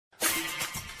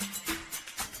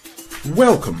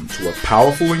Welcome to a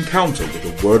powerful encounter with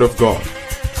the Word of God,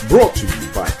 brought to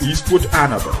you by Eastwood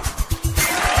Annabelle.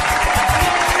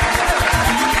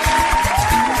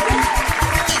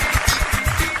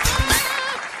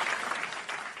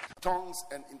 Tongues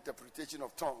and interpretation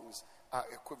of tongues are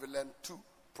equivalent to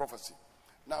prophecy.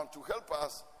 Now, to help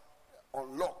us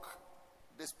unlock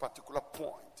this particular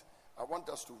point, I want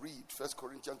us to read 1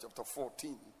 Corinthians chapter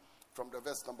 14 from the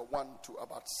verse number 1 to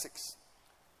about 6.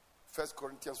 1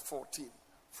 Corinthians 14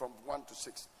 from 1 to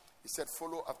 6. He said,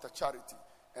 "Follow after charity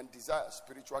and desire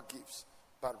spiritual gifts,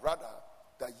 but rather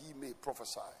that ye may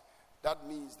prophesy." That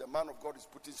means the man of God is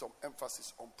putting some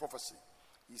emphasis on prophecy.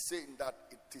 He's saying that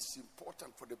it is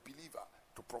important for the believer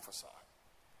to prophesy.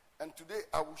 And today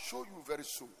I will show you very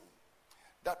soon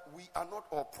that we are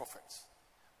not all prophets,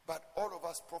 but all of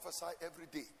us prophesy every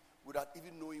day without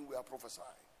even knowing we are prophesying.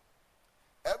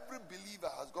 Every believer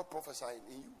has got prophesying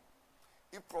in you.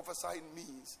 If prophesying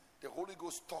means the Holy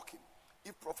Ghost talking,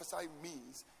 if prophesying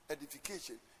means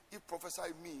edification, if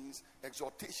prophesying means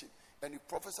exhortation, and if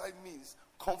prophesying means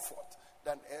comfort,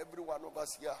 then every one of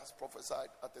us here has prophesied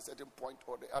at a certain point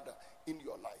or the other in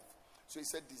your life. So he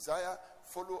said, desire,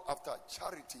 follow after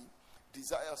charity,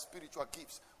 desire spiritual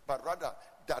gifts, but rather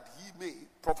that ye may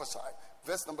prophesy.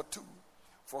 Verse number 2,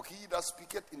 "For he that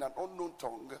speaketh in an unknown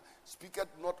tongue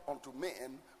speaketh not unto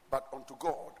men, but unto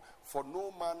God. For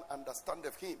no man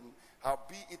understandeth him,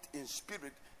 howbeit in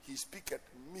spirit he speaketh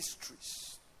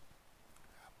mysteries.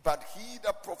 But he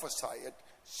that prophesieth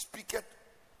speaketh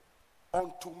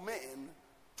unto men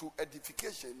to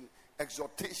edification,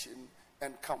 exhortation,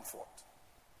 and comfort.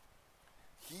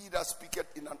 He that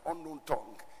speaketh in an unknown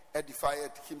tongue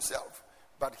edifieth himself,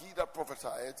 but he that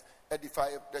prophesieth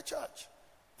edifieth the church."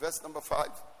 Verse number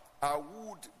 5, "I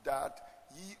would that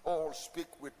ye all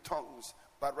speak with tongues,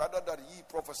 but rather that ye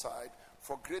prophesied,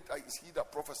 for greater is he that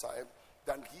prophesieth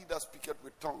than he that speaketh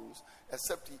with tongues,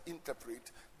 except he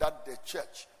interpret, that the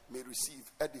church may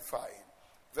receive edifying."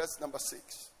 Verse number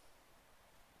 6,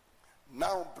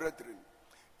 "Now, brethren,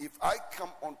 if I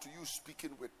come unto you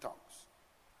speaking with tongues,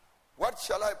 what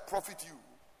shall I profit you,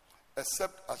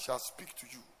 except I shall speak to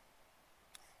you,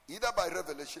 either by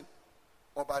revelation,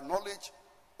 or by knowledge,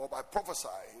 or by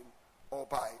prophesying, or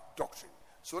by doctrine?"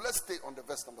 So let's stay on the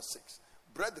verse number 6.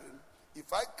 "Brethren,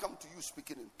 if I come to you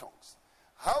speaking in tongues,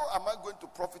 how am I going to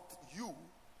profit you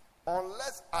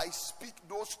unless I speak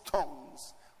those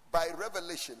tongues by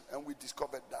revelation?" And we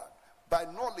discovered that. "By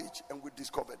knowledge," and we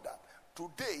discovered that.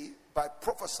 Today, by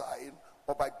prophesying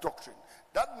or by doctrine.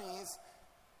 That means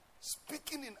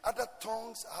speaking in other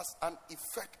tongues has an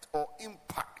effect or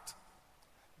impact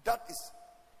that is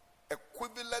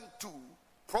equivalent to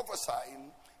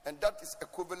prophesying, and that is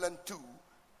equivalent to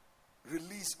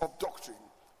release of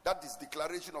doctrine. That is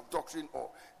declaration of doctrine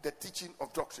or the teaching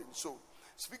of doctrine. So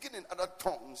speaking in other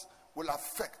tongues will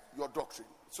affect your doctrine.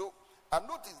 So I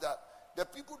noticed that the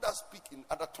people that speak in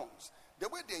other tongues, the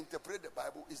way they interpret the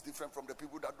Bible is different from the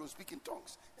people that don't speak in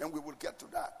tongues, and we will get to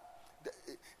that.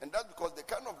 And that's because the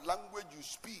kind of language you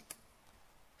speak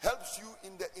helps you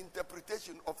in the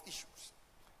interpretation of issues.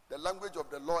 The language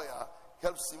of the lawyer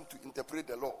helps him to interpret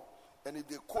the law. And if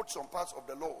they quote some parts of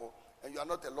the law and you are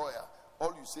not a lawyer,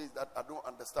 all you say is that I don't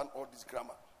understand all this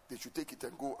grammar. They should take it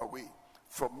and go away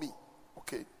from me.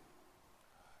 Okay?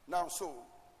 Now, so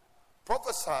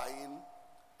prophesying,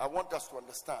 I want us to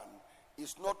understand,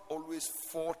 is not always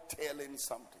foretelling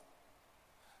something.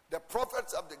 The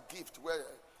prophets have the gift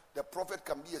where the prophet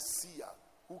can be a seer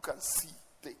who can see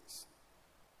things.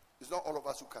 It's not all of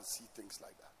us who can see things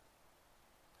like that.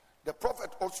 The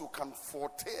prophet also can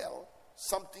foretell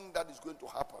something that is going to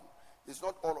happen. It's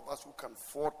not all of us who can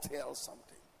foretell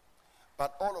something,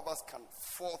 but all of us can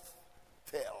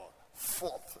forthtell.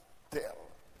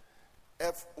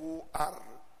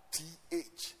 F-O-R-T-H.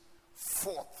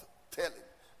 Forthtelling.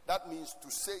 That means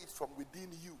to say it from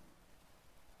within you.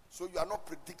 So you are not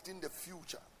predicting the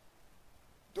future.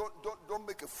 Don't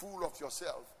make a fool of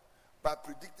yourself by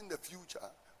predicting the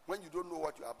future when you don't know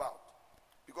what you're about.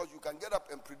 Because you can get up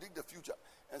and predict the future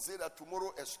and say that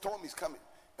tomorrow a storm is coming.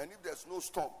 And if there's no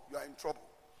storm, you are in trouble.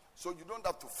 So you don't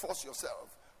have to force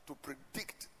yourself to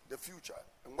predict the future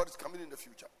and what is coming in the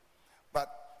future.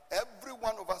 But every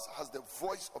one of us has the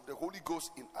voice of the Holy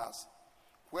Ghost in us,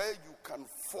 where you can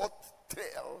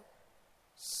foretell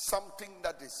something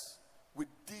that is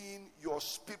within your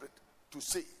spirit to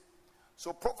say.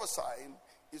 So prophesying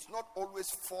is not always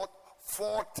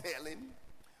foretelling,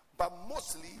 but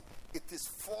mostly it is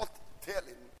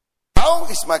forthtelling. How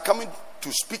is my coming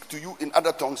to speak to you in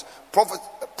other tongues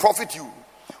profit you,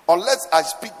 unless I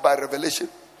speak by revelation,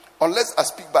 unless I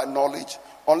speak by knowledge,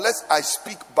 unless I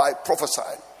speak by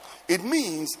prophesying? It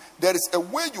means there is a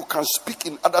way you can speak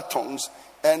in other tongues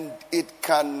and it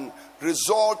can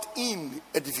result in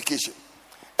edification.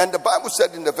 And the Bible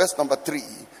said in the verse number 3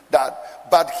 that,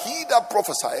 but he that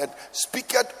prophesied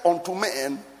speaketh unto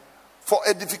men for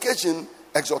edification,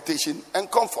 exhortation, and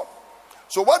comfort.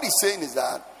 So what he's saying is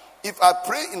that if I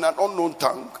pray in an unknown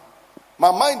tongue,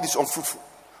 my mind is unfruitful.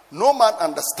 No man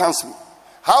understands me.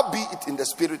 Howbeit in the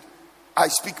spirit I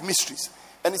speak mysteries.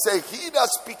 And he said, he that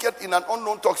speaketh in an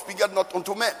unknown tongue speaketh not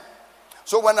unto men.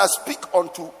 So when I speak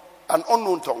unto an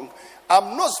unknown tongue,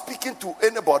 I'm not speaking to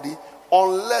anybody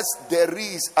unless there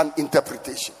is an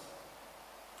interpretation.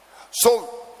 So,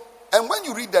 and when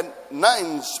you read the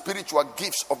 9 spiritual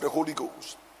gifts of the Holy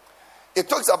Ghost, it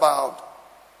talks about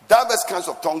diverse kinds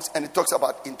of tongues and it talks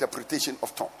about interpretation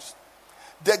of tongues.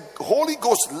 The Holy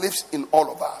Ghost lives in all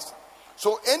of us.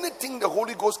 So anything the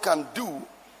Holy Ghost can do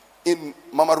in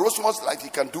Mama Rosamond's life, he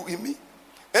can do in me.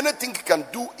 Anything he can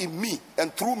do in me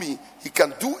and through me, he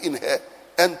can do in her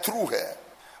and through her.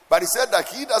 But he said that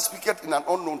he that speaketh in an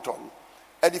unknown tongue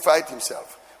edifieth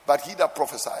himself, but he that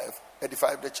prophesieth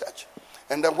edifieth the church.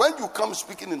 And then when you come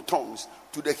speaking in tongues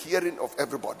to the hearing of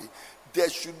everybody, there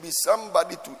should be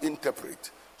somebody to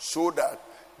interpret so that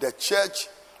the church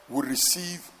will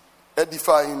receive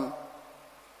edifying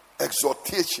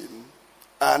exhortation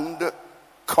and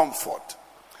comfort.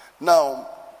 Now,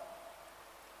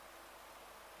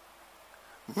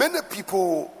 many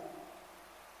people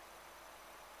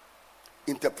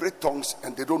interpret tongues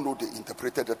and they don't know they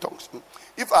interpreted the tongues.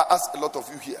 If I ask a lot of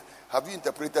you here, have you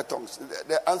interpreted tongues?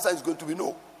 The answer is going to be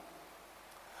no.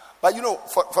 But you know,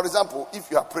 for example,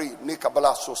 if you are praying,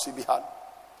 Nekabala Sosibihan,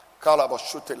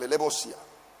 Kalabashote Lelebosia,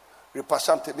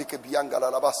 Repashante Meke Bianga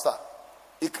Labasta,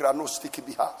 Ikrano Stiki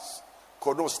Bihas,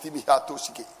 Kono Stimihato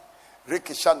Siki,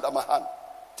 Rekeshanda Mahan,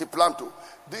 Tiplanto.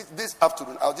 This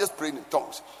afternoon, I was just praying in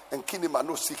tongues, and Kinima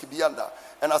no Siki Bianda.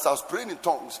 And as I was praying in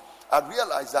tongues, I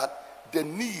realized that the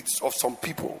needs of some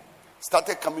people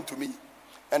started coming to me.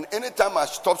 And anytime I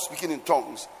stopped speaking in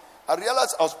tongues, I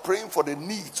realized I was praying for the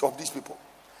needs of these people.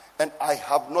 And I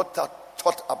have not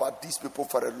thought about these people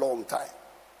for a long time.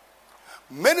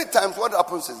 Many times what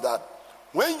happens is that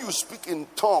when you speak in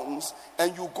tongues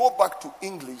and you go back to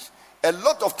English, a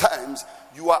lot of times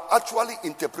you are actually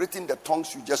interpreting the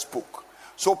tongues you just spoke.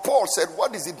 So Paul said,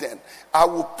 what is it then? I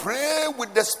will pray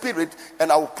with the spirit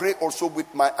and I will pray also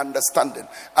with my understanding.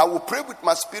 I will pray with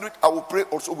my spirit, I will pray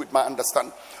also with my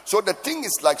understanding. So the thing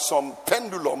is like some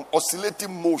pendulum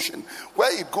oscillating motion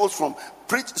where it goes from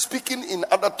speaking in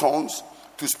other tongues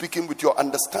to speaking with your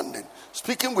understanding.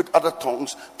 Speaking with other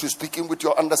tongues to speaking with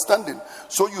your understanding.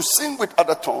 So you sing with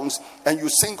other tongues and you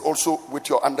sing also with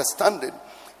your understanding.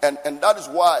 And that is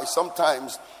why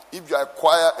sometimes if you are a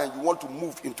choir and you want to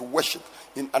move into worship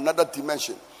in another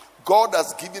dimension, God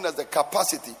has given us the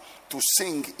capacity to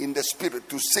sing in the spirit,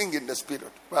 to sing in the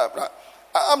spirit.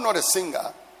 I'm not a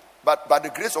singer, but by the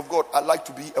grace of God, I like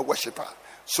to be a worshiper.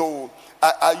 So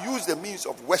I use the means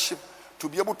of worship to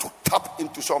be able to tap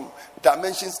into some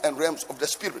dimensions and realms of the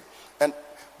spirit. And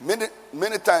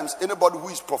many times, anybody who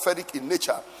is prophetic in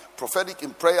nature, prophetic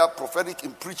in prayer, prophetic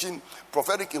in preaching,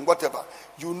 prophetic in whatever,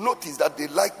 you notice that they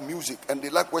like music and they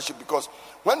like worship, because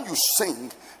when you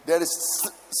sing, there is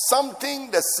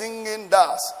something the singing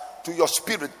does to your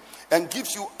spirit and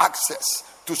gives you access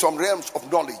to some realms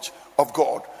of knowledge of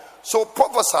God. So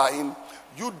prophesying,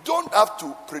 you don't have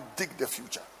to predict the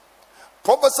future.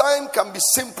 Prophesying can be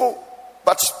simple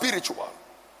but spiritual.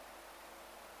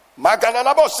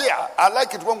 I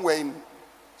like it when we're in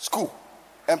school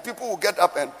and people will get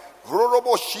up and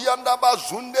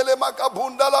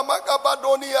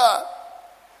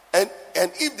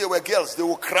and if they were girls, they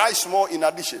will cry small in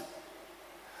addition.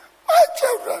 My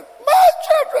children,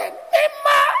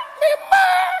 mima,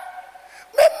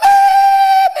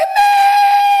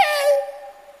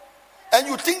 and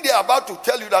you think they are about to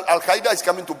tell you that Al Qaeda is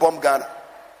coming to bomb Ghana.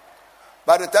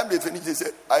 By the time they finish, they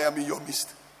said, I am in your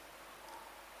midst.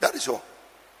 That is all.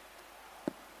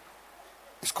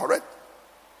 It's correct.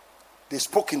 They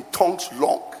spoke in tongues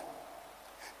long.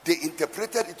 They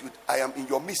interpreted it with, I am in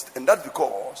your midst. And that's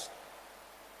because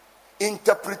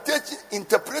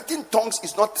interpreting tongues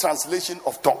is not translation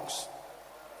of tongues.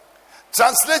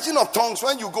 Translation of tongues,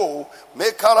 when you go,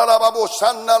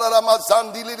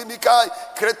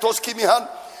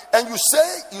 and you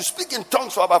speak in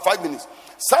tongues for about 5 minutes.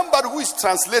 Somebody who is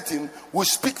translating will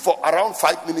speak for around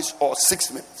 5 minutes or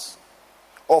 6 minutes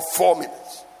or 4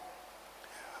 minutes.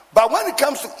 But when it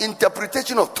comes to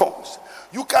interpretation of tongues,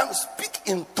 you can speak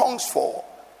in tongues for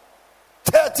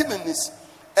 30 minutes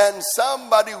and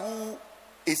somebody who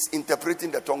is interpreting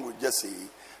the tongue will just say,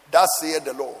 thus saith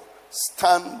the Lord,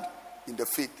 stand in the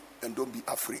faith and don't be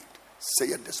afraid,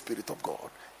 saith the Spirit of God.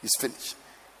 It's finished.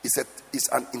 It's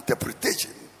an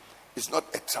interpretation. It's not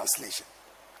a translation.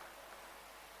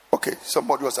 Okay,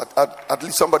 somebody was at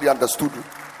least somebody understood.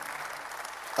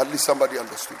 At least somebody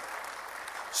understood.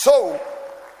 So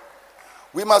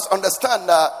we must understand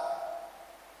that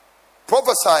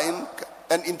prophesying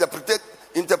and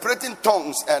interpreting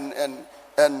tongues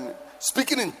and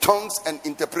speaking in tongues and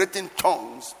interpreting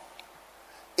tongues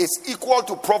is equal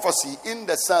to prophecy, in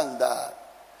the sense that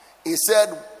he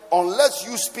said, unless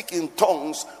you speak in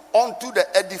tongues unto the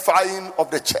edifying of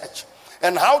the church.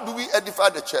 And how do we edify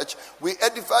the church? We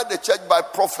edify the church by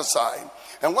prophesying.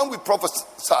 And when we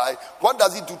prophesy, what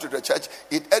does it do to the church?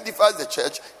 It edifies the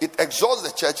church, it exalts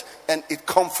the church, and it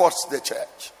comforts the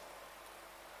church.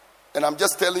 And I'm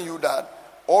just telling you that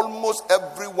almost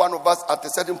every one of us at a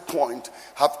certain point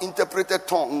have interpreted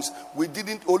tongues. We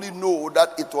didn't only know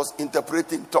that it was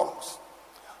interpreting tongues.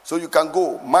 So you can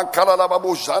go.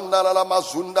 Makarababo Jandala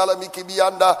Mazundala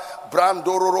Mikibianda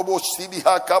Brandorobo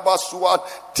Sibiha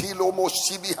Kabasuat Tilomo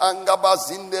Sibihanga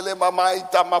Bazindele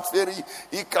Mamaita Maferi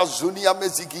Ikazunia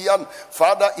Mezigian.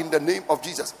 Father, in the name of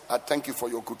Jesus, I thank you for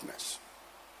your goodness.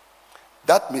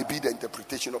 That may be the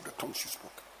interpretation of the tongues you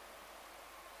spoke.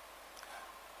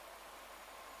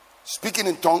 Speaking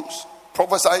in tongues,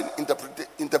 prophesying,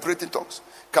 interpreting tongues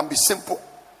can be simple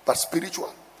but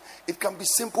spiritual. It can be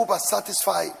simple but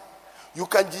satisfying. You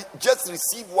can just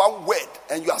receive one word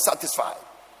and you are satisfied.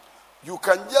 You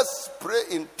can just pray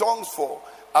in tongues for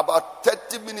about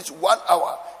 30 minutes, 1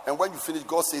 hour, and when you finish,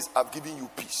 God says, I've given you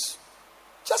peace.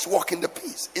 Just walk in the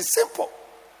peace. It's simple.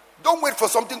 Don't wait for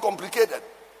something complicated.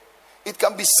 It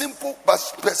can be simple but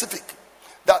specific.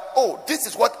 That, oh, this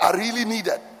is what I really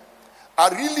needed. I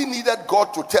really needed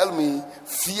God to tell me,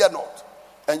 fear not.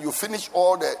 And you finish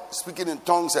all the speaking in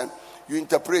tongues and you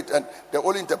interpret, and the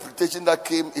only interpretation that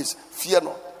came is fear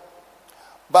not.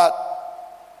 But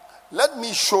let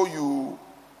me show you,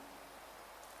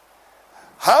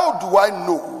 how do I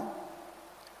know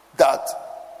that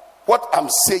what I'm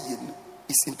saying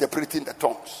is interpreting the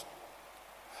tongues?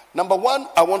 Number one,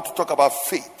 I want to talk about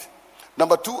faith.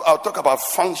 Number two, I'll talk about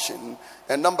function.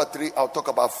 And number three, I'll talk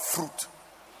about fruit.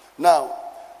 Now,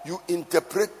 you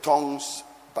interpret tongues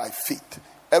by faith.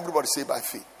 Everybody say by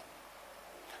faith.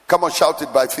 Come on, shout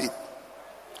it by faith.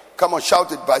 Come on, shout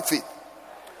it by faith.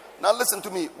 Now listen to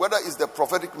me. Whether it's the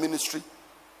prophetic ministry,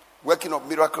 working of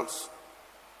miracles,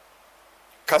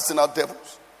 casting out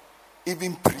devils,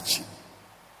 even preaching.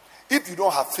 If you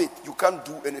don't have faith, you can't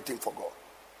do anything for God.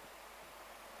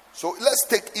 So let's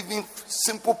take even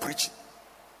simple preaching.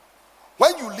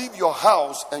 When you leave your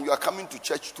house and you are coming to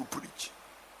church to preach,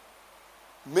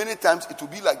 many times it will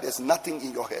be like there's nothing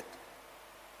in your head.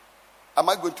 Am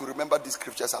I going to remember these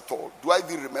scriptures at all? Do I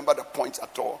even remember the points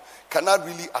at all? Can I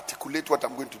really articulate what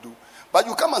I'm going to do? But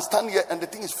you come and stand here and the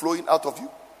thing is flowing out of you.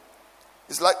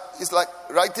 It's like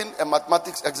writing a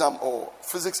mathematics exam or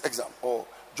physics exam or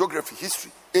geography,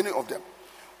 history, any of them.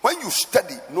 When you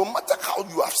study, no matter how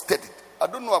you have studied, I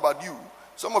don't know about you,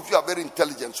 some of you are very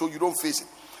intelligent, so you don't face it.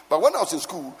 But when I was in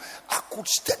school, I could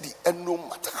study, and no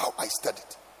matter how I studied,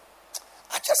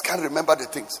 I just can't remember the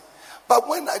things. But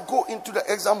when I go into the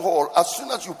exam hall, as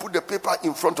soon as you put the paper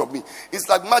in front of me, it's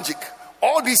like magic.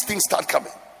 All these things start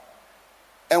coming.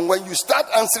 And when you start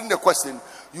answering the question,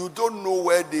 you don't know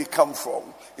where they come from.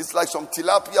 It's like some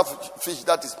tilapia fish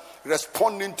that is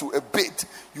responding to a bait.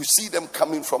 You see them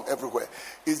coming from everywhere.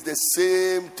 It's the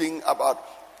same thing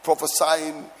about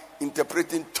prophesying,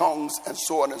 interpreting tongues, and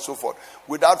so on and so forth.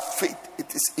 Without faith,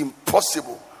 it is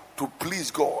impossible to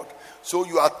please God. So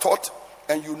you are taught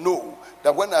and you know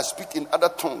that when I speak in other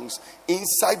tongues,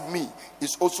 inside me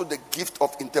is also the gift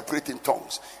of interpreting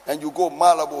tongues. And you go,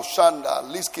 Malabo, Shanda,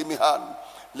 Liskimihan,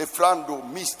 Lefrando,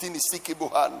 Mistini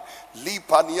Sikibuhan,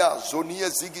 Lipania, Zonia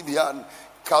Zigibihan,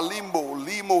 Kalimbo,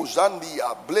 Limo,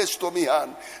 Zandia,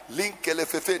 Blestomihan,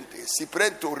 Linkelefefente,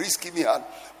 Ciprento, Riskimihan,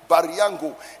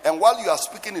 Bariango. And while you are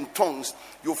speaking in tongues,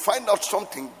 you find out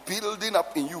something building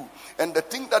up in you. And the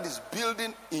thing that is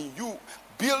building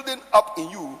up in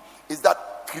you is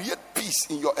that create peace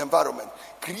in your environment.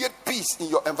 Create peace in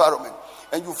your environment.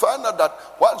 And you find out that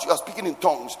whilst you are speaking in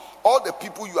tongues, all the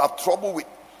people you have trouble with,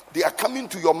 they are coming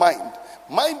to your mind.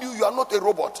 Mind you, you are not a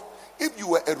robot. If you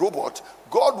were a robot,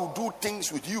 God will do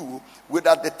things with you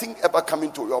without the thing ever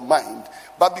coming to your mind.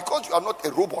 But because you are not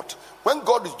a robot, when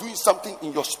God is doing something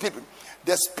in your spirit,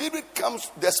 the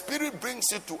spirit brings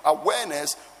you to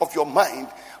awareness of your mind,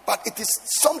 but it is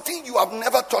something you have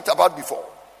never thought about before.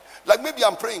 Like maybe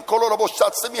I'm praying,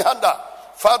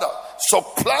 Father,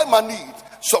 supply my need,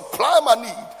 supply my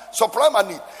need, supply my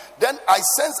need. Then I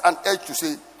sense an urge to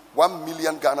say 1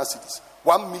 million Ghana cedis,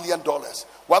 $1 million,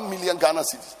 1 million Ghana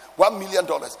cedis, $1 million,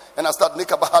 and I start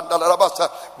make up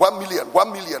 1 million,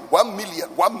 1 million, 1 million,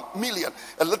 1 million.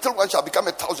 A little one shall become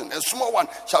 1,000, a small one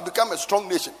shall become a strong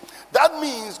nation. That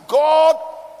means God,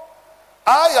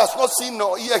 eye has not seen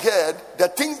nor ear heard the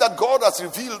things that God has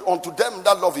revealed unto them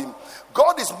that love him.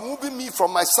 God is moving me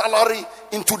from my salary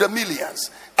into the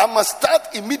millions. I must start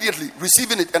immediately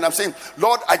receiving it. And I'm saying,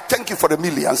 Lord, I thank you for the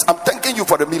millions. I'm thanking you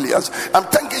for the millions. I'm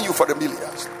thanking you for the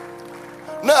millions.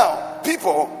 Now,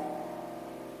 people,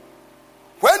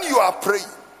 when you are praying,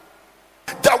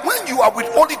 that when you are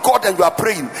with only God and you are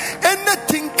praying,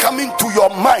 anything coming to your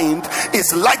mind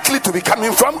is likely to be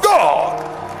coming from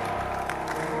God.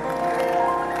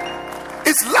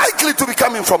 It's likely to be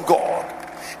coming from God.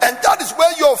 And that is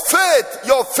where your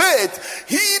faith,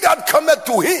 he that cometh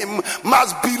to him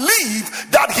must believe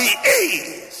that he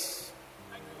is.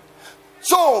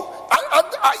 So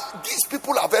these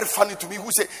people are very funny to me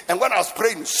who say, and when I was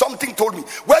praying, something told me,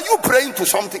 were you praying to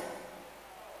something?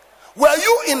 Were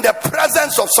you in the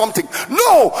presence of something?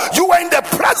 No, you were in the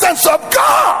presence of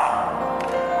God.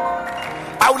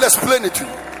 I will explain it to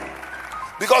you.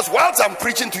 Because whilst I'm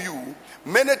preaching to you,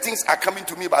 many things are coming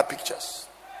to me by pictures.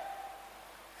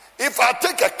 If I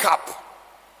take a cup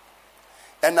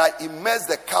and I immerse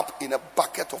the cup in a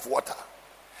bucket of water,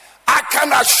 I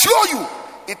can assure you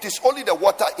it is only the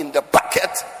water in the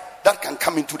bucket that can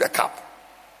come into the cup.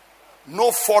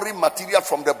 No foreign material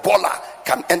from the boiler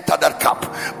can enter that cup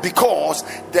because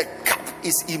the cup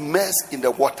is immersed in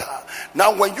the water.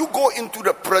 Now when you go into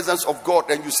the presence of God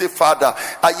and you say, Father,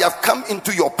 I have come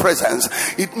into your presence,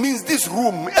 it means this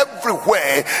room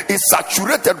everywhere is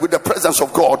saturated with the presence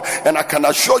of God. And I can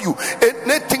assure you,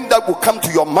 anything that will come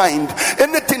to your mind,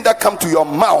 anything that come to your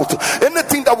mouth,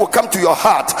 anything that will come to your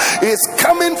heart is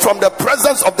coming from the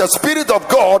presence of the Spirit of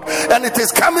God, and it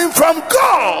is coming from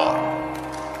God.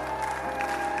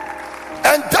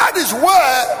 And that is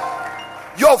where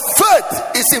your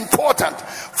faith is important.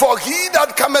 For he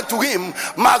that cometh to him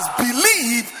must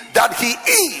believe that he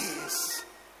is,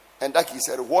 and that he is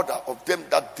a rewarder of them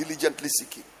that diligently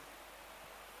seek him.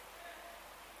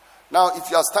 Now, if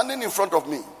you are standing in front of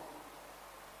me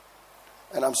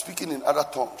and I'm speaking in other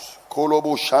tongues,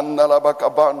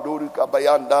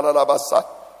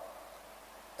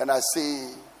 and I say,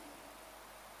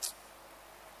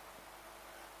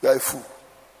 you are a fool.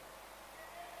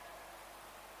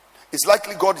 It's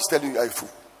likely God is telling you are a fool.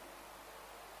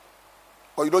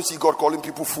 Or you don't see God calling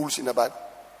people fools in the Bible.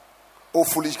 Oh,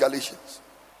 foolish Galatians.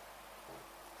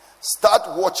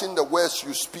 Start watching the words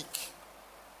you speak.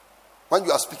 When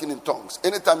you are speaking in tongues,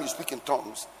 anytime you speak in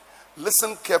tongues,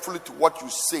 listen carefully to what you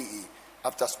say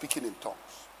after speaking in tongues.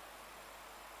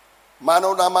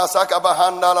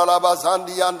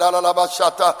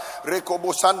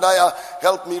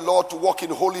 Help me, Lord, to walk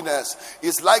in holiness.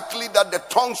 It's likely that the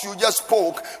tongues you just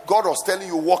spoke, God was telling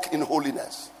you walk in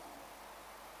holiness.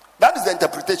 That is the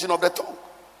interpretation of the tongue.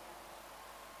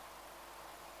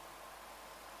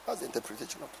 That's the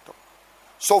interpretation of the tongue.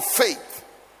 So faith,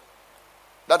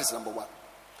 that is number one.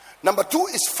 Number two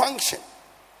is function.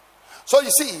 So you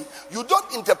see, you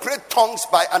don't interpret tongues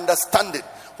by understanding.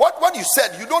 What you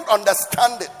said, you don't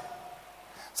understand it.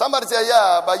 Somebody say,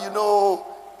 yeah, but you know,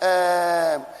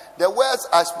 the words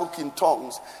I spoke in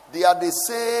tongues, they are the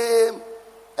same.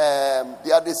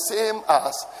 They are the same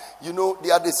as, you know,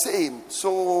 they are the same.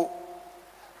 So,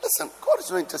 listen, God is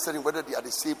not interested in whether they are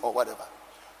the same or whatever.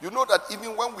 You know that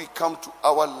even when we come to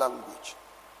our language,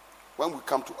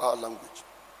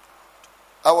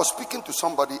 I was speaking to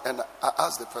somebody and I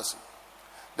asked the person.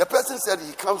 The person said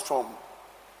he comes from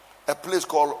a place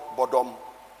called Bodom.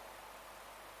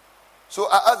 So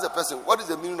I asked the person, what is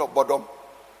the meaning of Bodom?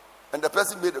 And the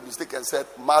person made a mistake and said,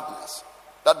 madness.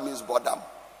 That means Bodam.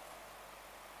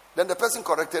 Then the person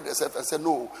corrected himself and said,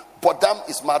 no, Bodam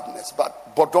is madness,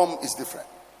 but Bodom is different.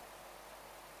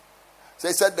 So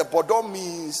he said, the Bodom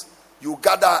means you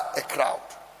gather a crowd.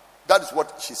 That is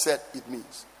what she said it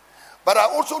means. But I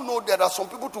also know there are some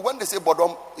people too, when they say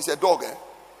Bodom, it's a dog,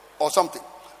 or something.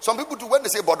 Some people too, when they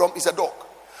say Bodom, it's a dog.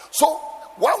 So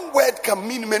one word can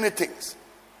mean many things.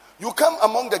 You come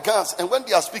among the Gans, and when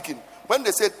they are speaking, when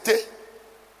they say te,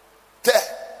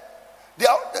 they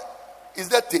are, is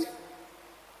that te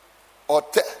or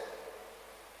te?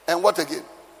 And what again?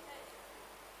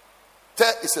 Te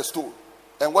is a stone.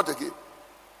 And what again?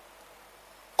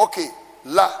 Okay,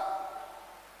 la.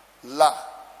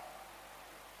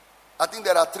 I think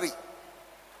there are three.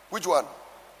 Which one?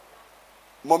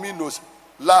 Mommy knows.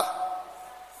 La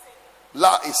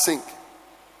is sink.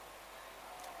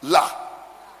 La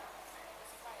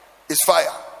is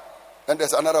fire. And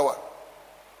there's another one.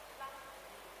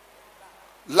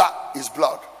 La is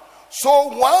blood. So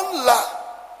one la,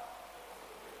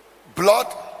 blood,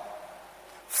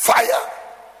 fire,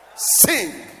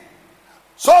 sing.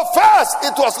 So first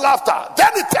it was laughter, then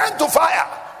it turned to fire.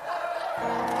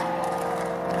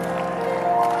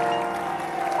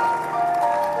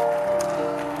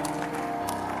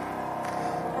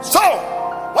 So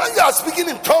when you are speaking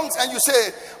in tongues and you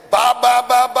say ba ba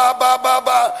ba ba ba ba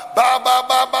ba ba ba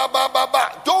ba ba ba ba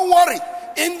ba, don't worry.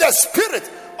 In the spirit,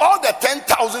 all the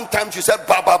 10,000 times you said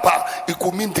ba ba ba, it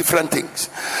could mean different things,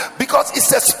 because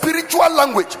it's a spiritual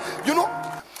language. You know,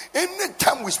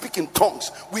 anytime we speak in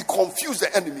tongues, we confuse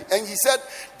the enemy. And he said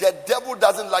the devil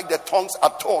doesn't like the tongues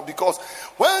at all, because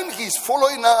when he's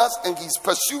following us and he's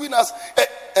pursuing us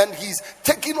and he's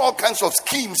taking all kinds of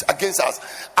schemes against us,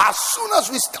 as soon as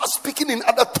we start speaking in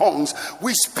other tongues,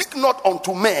 we speak not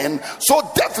unto men. So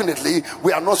definitely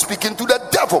we are not speaking to the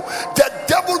devil. The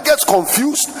devil gets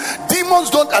confused. Demons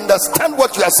don't understand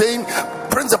what you are saying.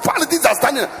 Principalities are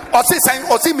standing or say saying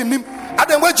or say minim. I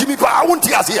don't want Jimmy, I won't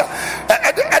hear here.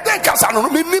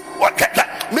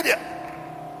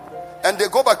 And they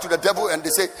go back to the devil and they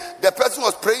say the person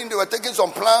was praying, they were taking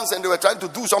some plans and they were trying to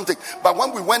do something, but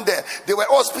when we went there, they were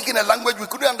all speaking a language we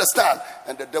couldn't understand.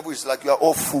 And the devil is like, you are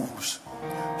all fools.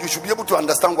 You should be able to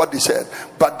understand what they said,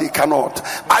 but they cannot.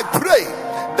 I pray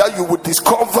that you would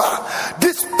discover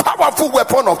this powerful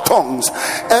weapon of tongues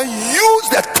and use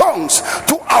the tongues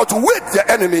to outwit the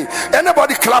enemy.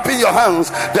 Anybody clapping your hands,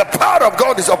 the power of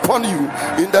God is upon you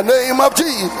in the name of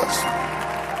Jesus.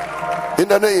 In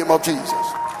the name of Jesus.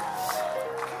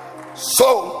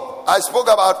 So I spoke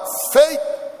about faith.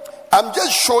 I'm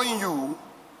just showing you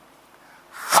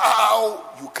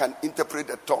how you can interpret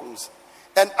the tongues.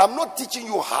 And I'm not teaching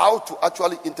you how to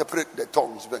actually interpret the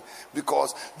tongues,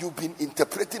 because you've been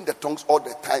interpreting the tongues all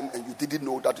the time and you didn't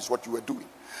know that is what you were doing.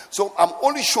 So I'm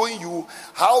only showing you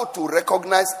how to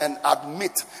recognize and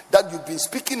admit that you've been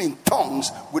speaking in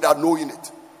tongues without knowing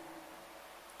it.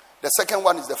 The second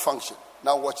one is the function.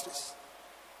 Now watch this.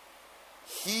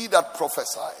 He that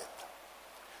prophesied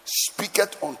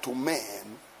speaketh unto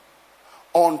men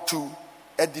unto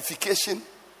edification,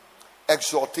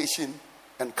 exhortation,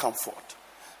 and comfort.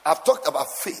 I've talked about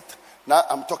faith. Now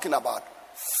I'm talking about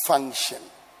function.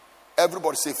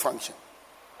 Everybody say function.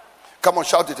 Come on,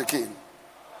 shout it again.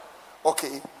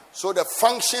 Okay, so the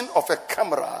function of a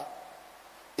camera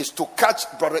is to catch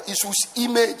Brother Isu's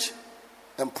image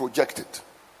and project it.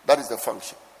 That is the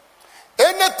function.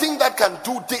 Anything that can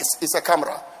do this is a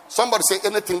camera. Somebody say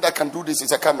anything that can do this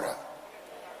is a camera.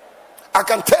 I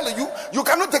can tell you, you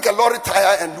cannot take a lorry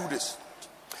tire and do this.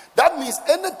 That means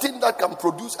anything that can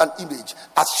produce an image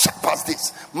as sharp as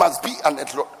this must be an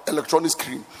electronic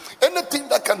screen. Anything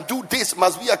that can do this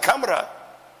must be a camera.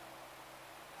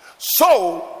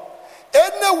 So,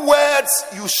 any words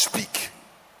you speak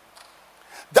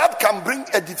that can bring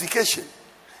edification,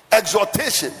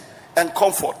 exhortation, and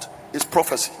comfort is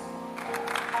prophecy.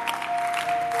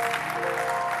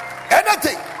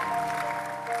 Anything.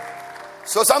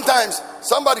 So sometimes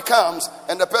somebody comes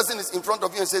and the person is in front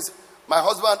of you and says, my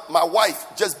wife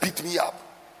just beat me up.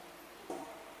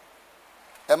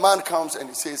 A man comes and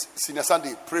he says, Senior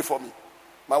Sunday, pray for me.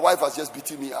 My wife has just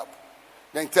beaten me up.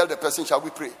 Then tell the person, shall we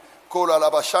pray?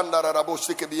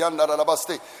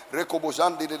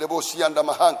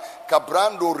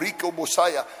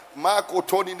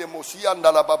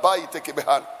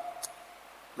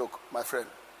 Look, my friend,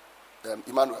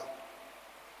 Emmanuel,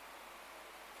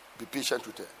 be patient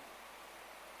with her.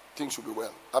 Things will be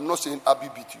well. I'm not saying Abby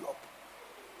beat you up.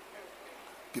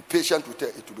 Be patient with her,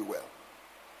 it will be well.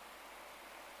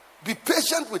 Be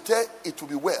patient with her, it will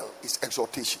be well. It's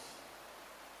exhortation.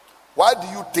 Why do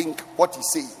you think what he's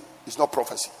saying is not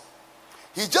prophecy?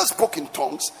 He just spoke in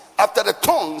tongues. After the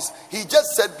tongues, he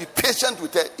just said, be patient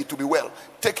with her, it will be well.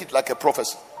 Take it like a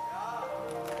prophecy.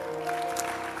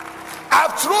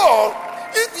 After all,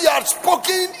 if you had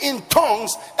spoken in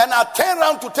tongues and I turn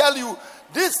around to tell you,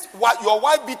 this what your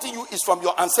wife beating you is from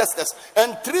your ancestors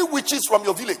and 3 witches from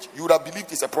your village, you would have believed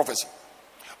it's a prophecy.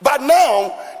 But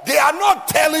now they are not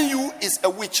telling you it's a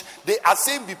witch. They are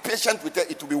saying be patient with her,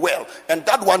 it will be well. And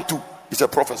that one too is a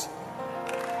prophecy.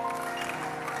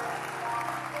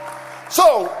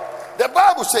 So the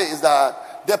Bible says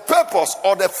that the purpose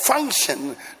or the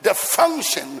function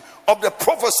of the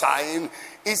prophesying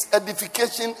is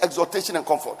edification, exhortation, and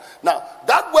comfort. Now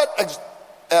that word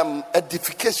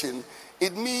edification,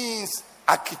 it means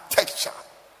architecture.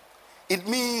 It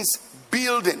means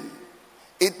building.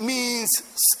 It means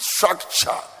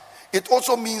structure. It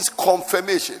also means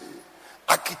confirmation.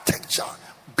 Architecture,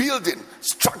 building,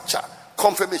 structure,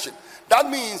 confirmation. That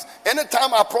means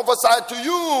anytime I prophesy to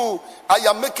you, I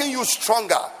am making you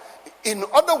stronger. In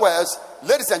other words,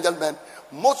 ladies and gentlemen,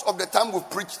 most of the time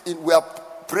we have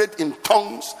prayed in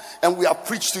tongues and we have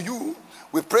preached to you.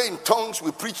 We pray in tongues,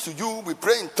 we preach to you. We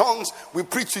pray in tongues, we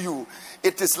preach to you.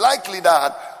 It is likely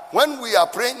that when we are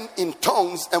praying in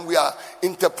tongues and we are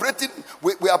interpreting,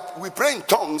 we pray in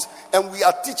tongues and we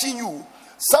are teaching you,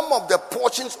 some of the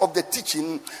portions of the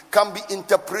teaching can be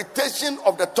interpretation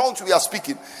of the tongues we are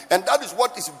speaking. And that is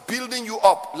what is building you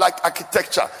up like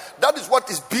architecture. That is what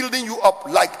is building you up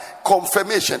like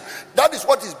confirmation. That is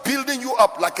what is building you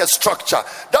up like a structure.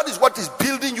 That is what is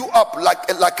building you up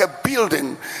like a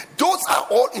building. Those are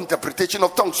all interpretation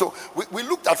of tongues. So we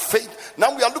looked at faith.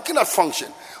 Now we are looking at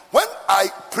function. When I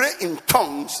pray in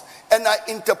tongues and I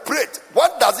interpret,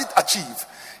 what does it achieve?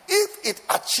 If it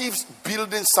achieves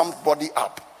building somebody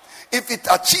up, if it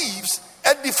achieves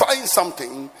edifying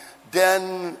something,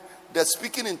 then the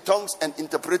speaking in tongues and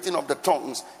interpreting of the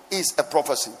tongues is a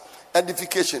prophecy.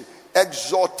 Edification,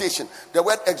 exhortation. The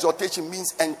word exhortation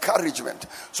means encouragement.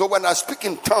 So when I speak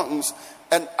in tongues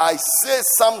and I say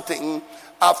something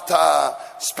after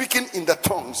speaking in the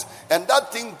tongues, and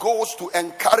that thing goes to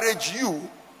encourage you,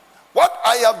 what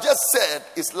I have just said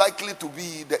is likely to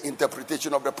be the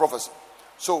interpretation of the prophecy.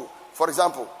 So, for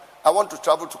example, I want to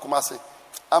travel to Kumasi.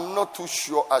 I'm not too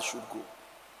sure I should go.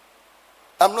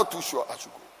 And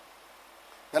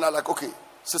I'm like, okay,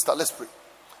 sister, let's pray.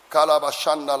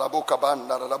 Kalabashanda laboka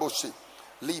banda labosi.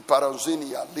 Li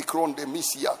paranzinia, li kronde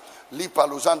misia, li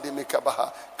paluzande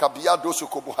mekabaha, kabia dosu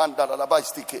kobuhanda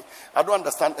labaistike. I don't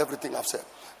understand everything I've said.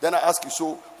 Then I ask you,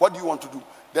 so what do you want to do?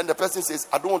 Then the person says,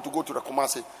 I don't want to go to the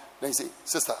Kumasi. Then you say,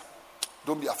 sister,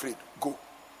 don't be afraid, go.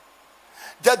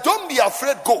 The don't be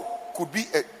afraid, go could be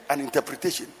an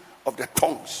interpretation of the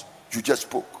tongues you just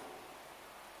spoke.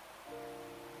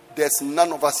 There's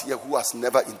none of us here who has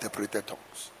never interpreted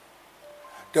tongues.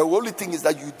 The only thing is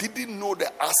that you didn't know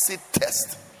the acid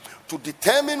test to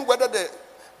determine whether the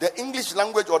English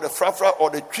language or the Frafra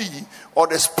or the Tree or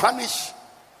the Spanish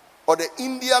or the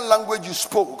Indian language you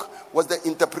spoke was the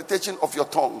interpretation of your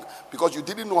tongue, because you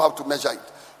didn't know how to measure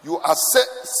it. You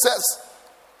assess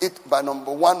it by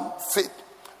number one, faith.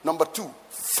 Number two,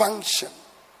 function.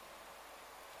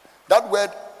 That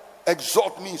word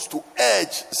exhort means to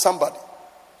urge somebody.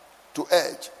 To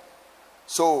urge.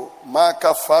 So,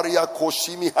 Maka Faria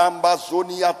Koshimi Hamba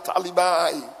Zonia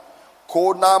Talibai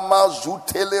Konama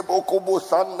Zutele Bokobo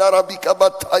Sandarabika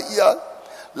Bataya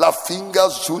La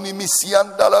Finga Zuni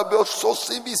Misiandalabel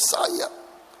Sosi Bisaya.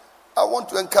 I want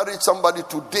to encourage somebody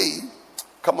today,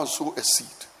 come and sow a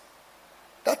seed.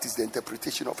 That is the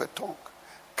interpretation of a tongue.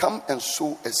 Come and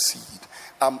sow a seed.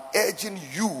 I'm urging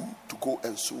you to go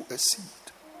and sow a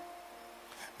seed.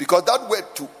 Because that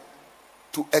word to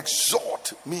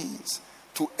exhort means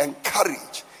to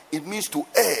encourage. It means to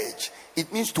urge.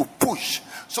 It means to push.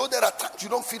 So there are times you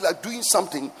don't feel like doing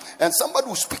something, and somebody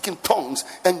will speak in tongues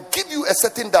and give you a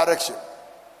certain direction.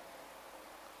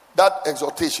 That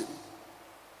exhortation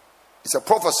is a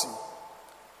prophecy,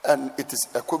 and it is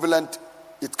equivalent.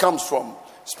 It comes from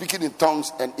speaking in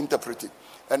tongues and interpreting.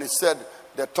 And it said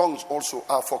the tongues also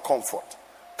are for comfort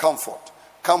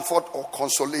or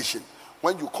consolation.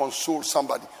 When you console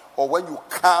somebody or when you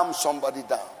calm somebody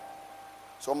down.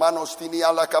 So my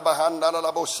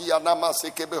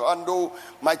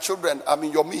children, I'm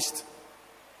in your midst.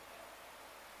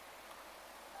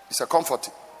 It's a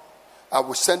comforting. I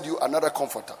will send you another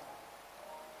comforter.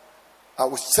 I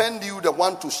will send you the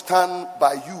one to stand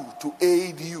by you, to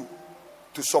aid you,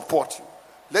 to support you.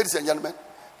 Ladies and gentlemen,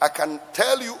 I can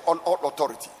tell you on all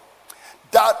authority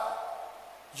that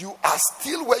you are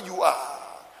still where you are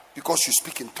because you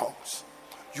speak in tongues.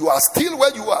 You are still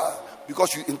where you are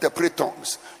because you interpret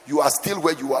tongues. You are still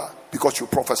where you are because you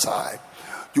prophesy.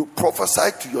 You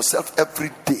prophesy to yourself every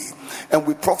day. And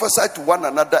we prophesy to one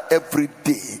another every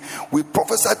day. We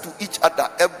prophesy to each other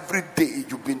every day.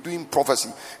 You've been doing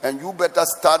prophecy. And you better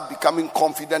start becoming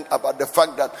confident about the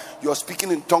fact that your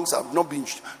speaking in tongues have not been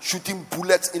shooting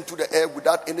bullets into the air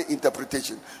without any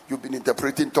interpretation. You've been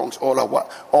interpreting tongues all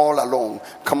along.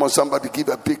 Come on, somebody give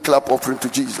a big clap offering to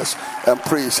Jesus and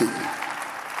praise him.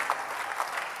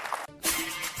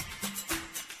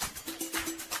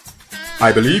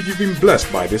 I believe you've been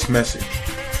blessed by this message.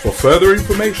 For further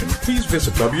information, please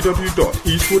visit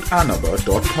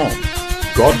www.eastwoodanaba.com.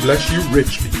 God bless you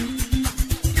richly.